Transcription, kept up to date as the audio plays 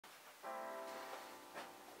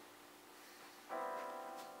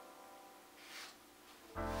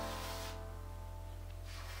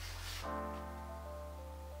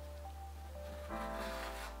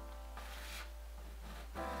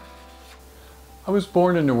I was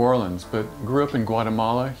born in New Orleans, but grew up in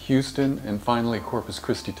Guatemala, Houston, and finally Corpus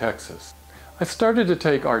Christi, Texas. I started to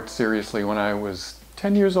take art seriously when I was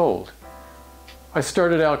 10 years old. I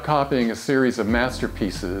started out copying a series of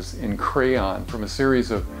masterpieces in crayon from a series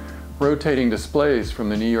of rotating displays from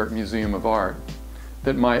the New York Museum of Art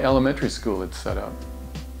that my elementary school had set up.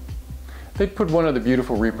 They'd put one of the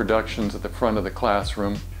beautiful reproductions at the front of the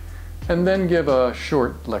classroom and then give a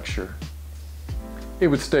short lecture. It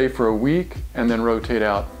would stay for a week and then rotate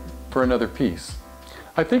out for another piece.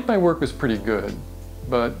 I think my work was pretty good,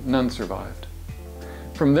 but none survived.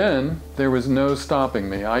 From then, there was no stopping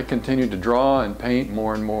me. I continued to draw and paint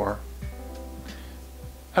more and more.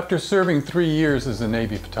 After serving 3 years as a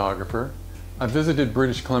Navy photographer, I visited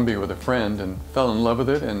British Columbia with a friend and fell in love with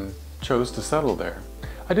it and chose to settle there.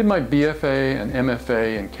 I did my BFA and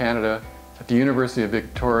MFA in Canada at the University of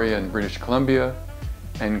Victoria in British Columbia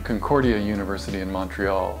and Concordia University in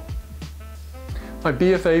Montreal. My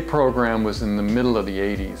BFA program was in the middle of the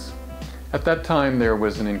 80s. At that time, there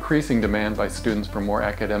was an increasing demand by students for more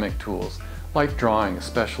academic tools, like drawing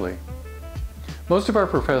especially. Most of our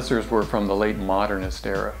professors were from the late modernist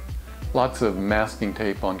era, lots of masking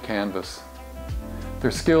tape on canvas.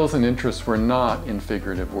 Their skills and interests were not in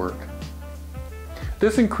figurative work.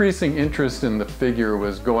 This increasing interest in the figure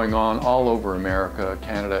was going on all over America,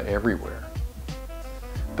 Canada, everywhere.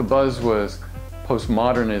 The buzz was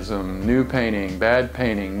postmodernism, new painting, bad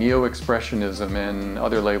painting, neo-expressionism, and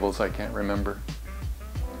other labels I can't remember.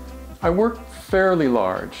 I work fairly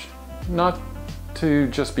large, not to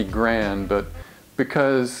just be grand, but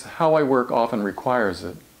because how I work often requires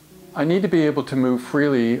it. I need to be able to move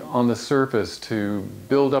freely on the surface, to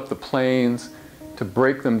build up the planes, to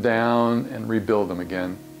break them down and rebuild them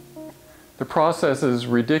again. The process is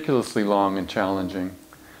ridiculously long and challenging.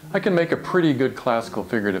 I can make a pretty good classical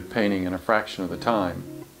figurative painting in a fraction of the time.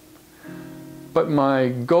 But my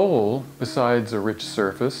goal, besides a rich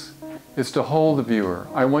surface, is to hold the viewer.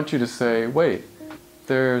 I want you to say, wait,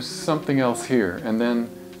 there's something else here, and then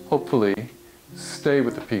hopefully stay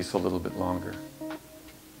with the piece a little bit longer.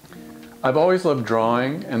 I've always loved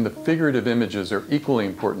drawing, and the figurative images are equally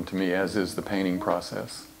important to me, as is the painting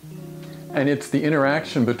process. And it's the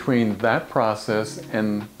interaction between that process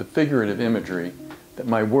and the figurative imagery that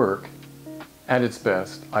my work, at its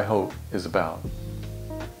best, I hope, is about.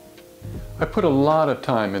 I put a lot of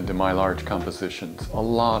time into my large compositions, a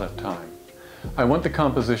lot of time. I want the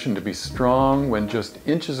composition to be strong when just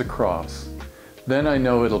inches across. Then I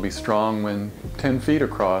know it'll be strong when 10 feet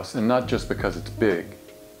across, and not just because it's big.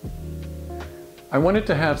 I want it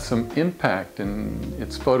to have some impact in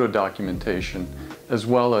its photo documentation as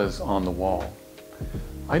well as on the wall.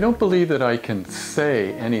 I don't believe that I can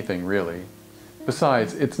say anything really.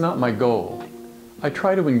 Besides, it's not my goal. I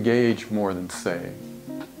try to engage more than say.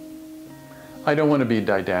 I don't want to be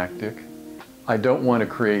didactic. I don't want to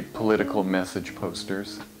create political message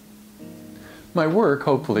posters. My work,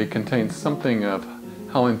 hopefully, contains something of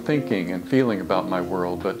how I'm thinking and feeling about my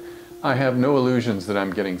world, but I have no illusions that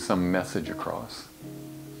I'm getting some message across.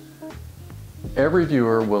 Every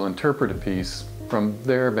viewer will interpret a piece from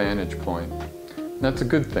their vantage point. That's a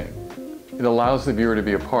good thing. It allows the viewer to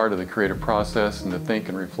be a part of the creative process and to think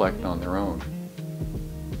and reflect on their own.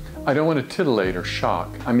 I don't want to titillate or shock.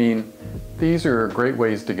 I mean, these are great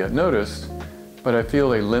ways to get noticed, but I feel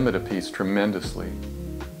they limit a piece tremendously.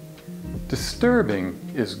 Disturbing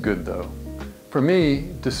is good though. For me,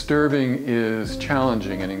 disturbing is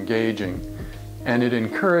challenging and engaging, and it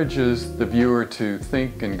encourages the viewer to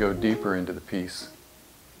think and go deeper into the piece.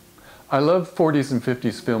 I love 40s and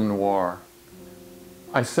 50s film noir.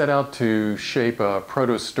 I set out to shape a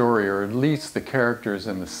proto-story, or at least the characters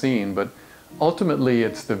in the scene, but ultimately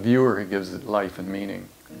it's the viewer who gives it life and meaning.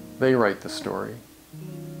 They write the story.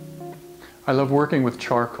 I love working with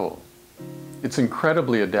charcoal. It's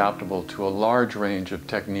incredibly adaptable to a large range of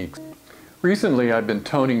techniques. Recently I've been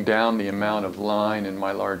toning down the amount of line in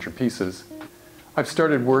my larger pieces. I've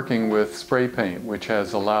started working with spray paint, which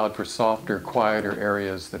has allowed for softer, quieter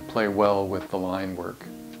areas that play well with the line work.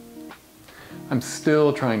 I'm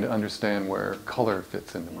still trying to understand where color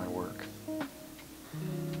fits into my work.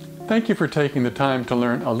 Thank you for taking the time to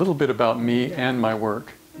learn a little bit about me and my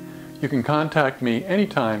work. You can contact me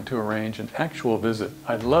anytime to arrange an actual visit.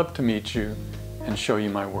 I'd love to meet you and show you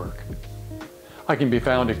my work. I can be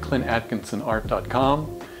found at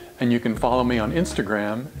clintatkinsonart.com, and you can follow me on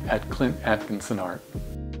Instagram at ClintAtkinsonArt.